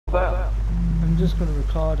just gonna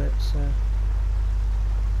record it, so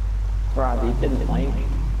Brad, you didn't like.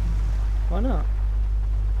 why not?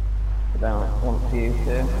 I don't want you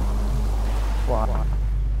to. Why?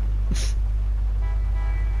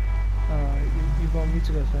 You want me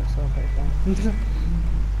to go first? Okay, fine.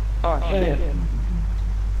 Oh shit.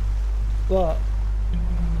 What?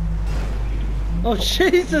 Oh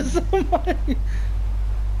Jesus! Oh my!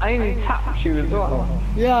 I only tapped you as well.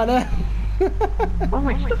 Yeah, I know. Where's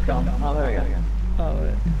my stuff gone? Oh, there we go. Oh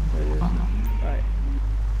wait, there it is. Right.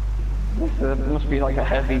 This must be like a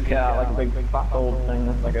heavy car, like a big fat old thing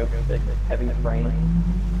that's like a big heavy frame.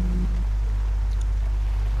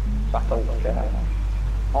 Fat old car.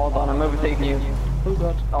 Hold on, I'm overtaking you. Oh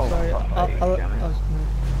god. Oh, Sorry. fuck.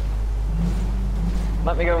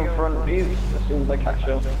 Let me go in front of you as soon as I catch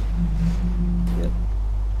up. Yep.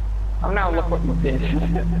 Oh now look what you did.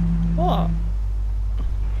 What?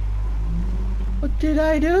 What did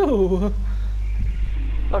I do?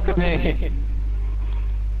 Look at me.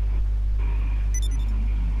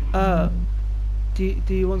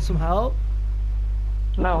 Do you want some help?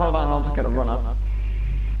 No, hold on, I'll just get a run up.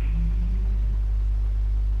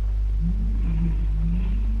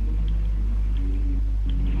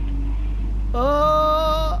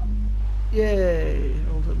 Oh! Yay!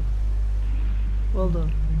 Well done. Well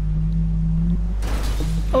done.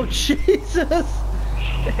 Oh Jesus!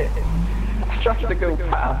 Shit. I tried to go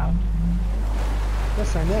past.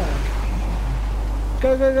 Yes, I know.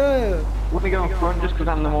 Go, go, go! Let me go in front just because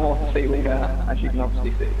I'm the more ceiling guy, as you can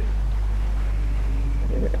obviously see.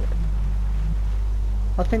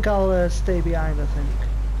 I think I'll stay behind, I think.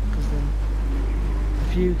 Because then,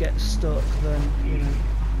 if you get stuck, then, you know.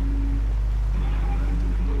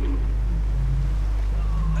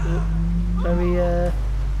 Very,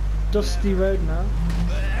 dusty road now.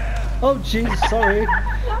 Oh jeez, sorry.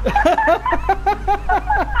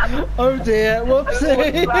 Oh dear,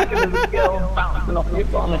 whoopsie. Bouncing off your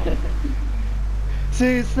bonnet.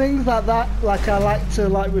 See, it's things like that, like I like to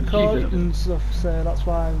like record Jesus. and stuff, so that's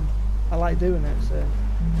why I like doing it, so.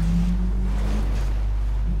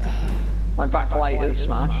 My backlight is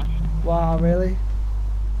smashed. Wow, really?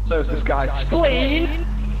 So is this guy's spleen.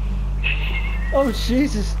 Oh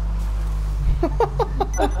Jesus!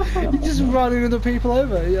 You're just running other people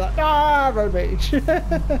over. You're like, ah, road rage.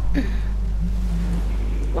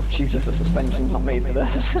 Oh Jesus, the suspension's not made for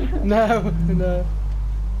this. No, no.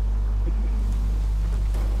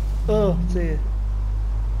 Oh dear.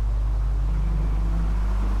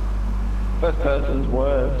 First person's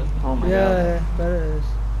worst. Oh my god. Yeah, that is.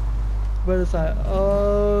 But it's like,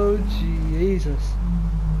 oh Jesus.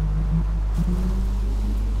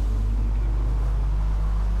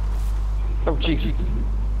 Oh jeez.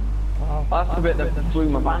 Wow. That's the bit that flew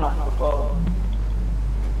my van off before.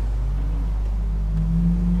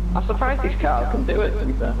 I'm surprised these cars can do it, to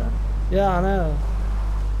be fair. Yeah, I know.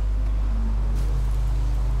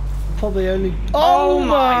 Probably only. Oh Oh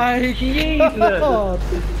my my Jesus. God!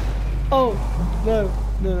 Oh no,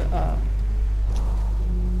 no,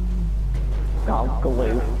 Oh,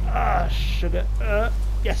 glue. sugar.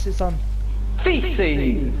 Yes, it's on.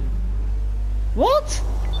 Feces! What?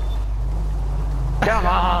 Come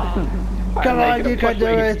on! Come on, you can do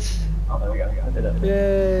it. Oh, there we go. I did it.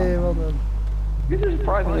 Yay, well done. This is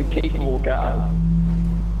surprisingly capable guy.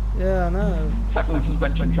 Yeah, I know. Second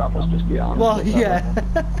suspension travels just beyond. Well, yeah.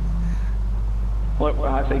 Look,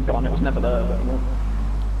 when I say gone, it was never there. But,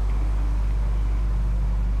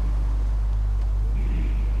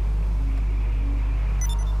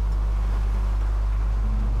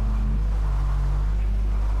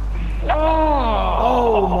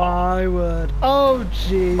 Oh my word. Oh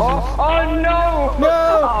Jesus. Oh no! No!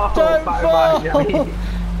 Oh, Don't bye fall! bye, Johnny.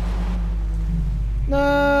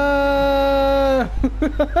 No!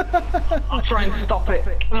 I'll try and stop it.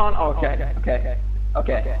 Come on. Okay. Okay.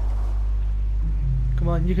 Okay. Come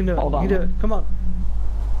on, you can do it. Hold You on. can do it. Come on.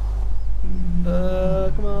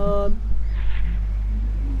 Come on.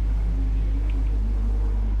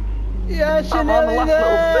 Yes, you're I'm on the nearly last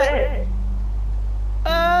there! little bit.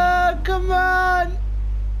 Come on!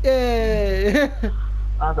 Yay!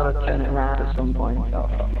 I've got to turn it around at some point. Oh,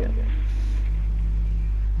 fuck it.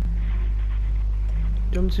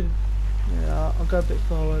 Jump to. Yeah, I'll go a bit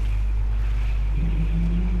forward.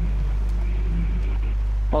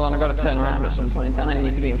 Hold on, I've got to turn around at some point, and I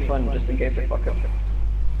need to be in front just in case I fuck up.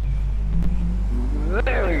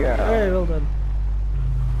 There we go. Hey, well done.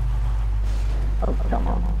 Oh, come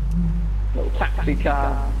on. Little taxi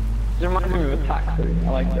car. It reminds me of a taxi. I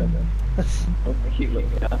like that. That's Oh, cute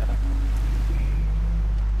looking car.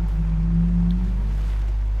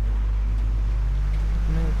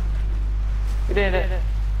 me. We did it.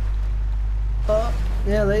 Oh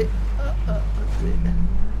Yeah, they.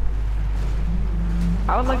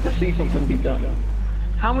 I would like to see something be done.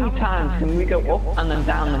 How many times can we go up and then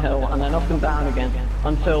down the hill and then up and down again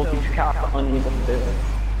until these cars are unable to do it?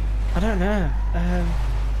 I don't know.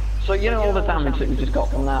 So you know all the damage that we just got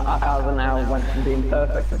from that out of an hour went from being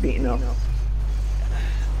perfect to beating up.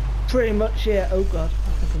 Pretty much, yeah. Oh god,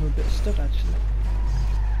 I think I'm a bit stuck actually.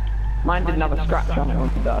 Mine didn't have a scratch on it when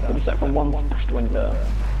it died, but except for one smashed window.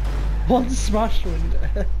 One smashed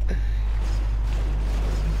window.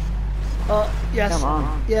 Oh yes. Come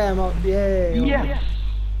on. Yeah, I'm on. Yeah. Yes!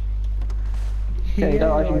 Okay,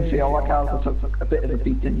 so as you can see, I like how I took a bit of a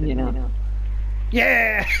beating, you know.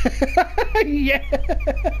 Yeah. Yeah. Yeah.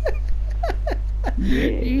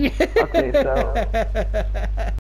 Yeah. Okay, so